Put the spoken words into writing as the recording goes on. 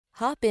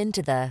Hop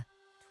into the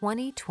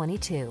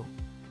 2022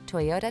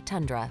 Toyota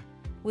Tundra.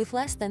 With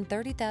less than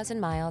 30,000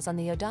 miles on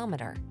the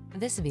odometer,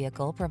 this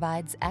vehicle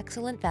provides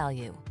excellent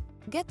value.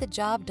 Get the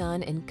job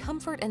done in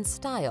comfort and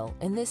style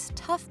in this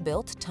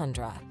tough-built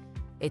Tundra.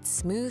 Its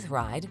smooth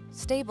ride,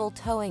 stable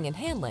towing and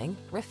handling,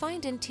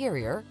 refined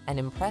interior, and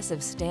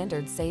impressive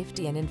standard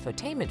safety and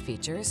infotainment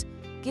features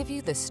give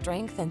you the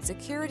strength and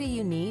security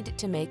you need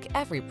to make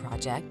every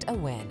project a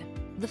win.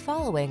 The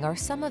following are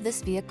some of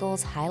this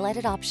vehicle's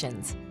highlighted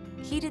options: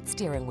 heated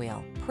steering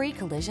wheel,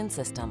 pre-collision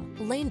system,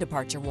 lane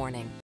departure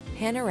warning,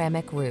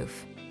 panoramic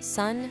roof,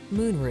 sun,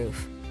 moonroof,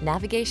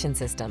 navigation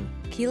system,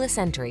 keyless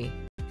entry,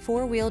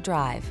 four-wheel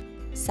drive,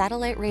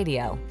 satellite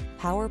radio,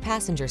 power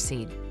passenger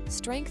seat.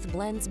 Strength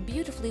blends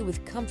beautifully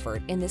with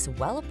comfort in this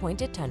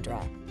well-appointed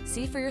Tundra.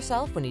 See for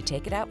yourself when you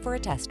take it out for a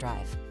test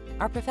drive.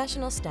 Our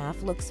professional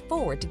staff looks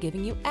forward to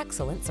giving you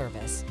excellent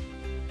service.